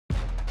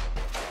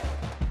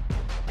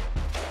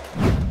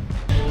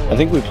I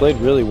think we played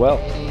really well.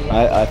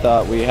 I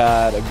thought we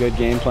had a good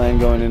game plan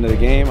going into the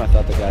game. I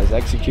thought the guys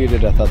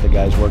executed. I thought the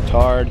guys worked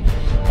hard.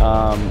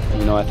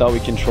 You know, I thought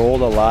we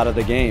controlled a lot of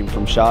the game,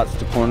 from shots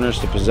to corners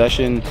to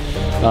possession,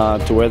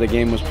 to where the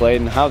game was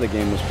played and how the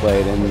game was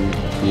played. And,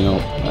 you know,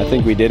 I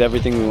think we did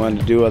everything we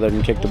wanted to do other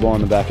than kick the ball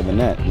in the back of the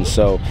net. And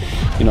so,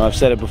 you know, I've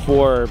said it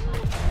before,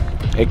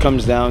 it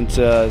comes down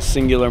to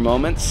singular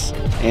moments,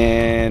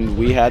 and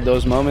we had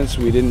those moments.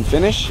 We didn't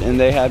finish, and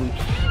they had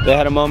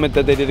a moment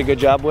that they did a good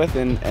job with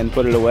and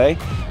put it away.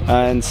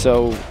 And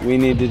so we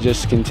need to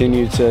just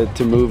continue to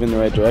move in the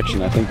right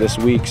direction. I think this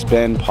week's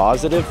been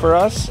positive for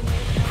us,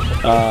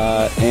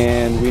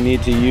 and we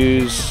need to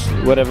use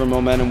whatever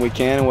momentum we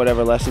can and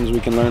whatever lessons we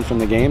can learn from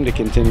the game to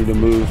continue to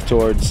move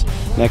towards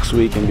next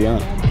week and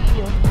beyond.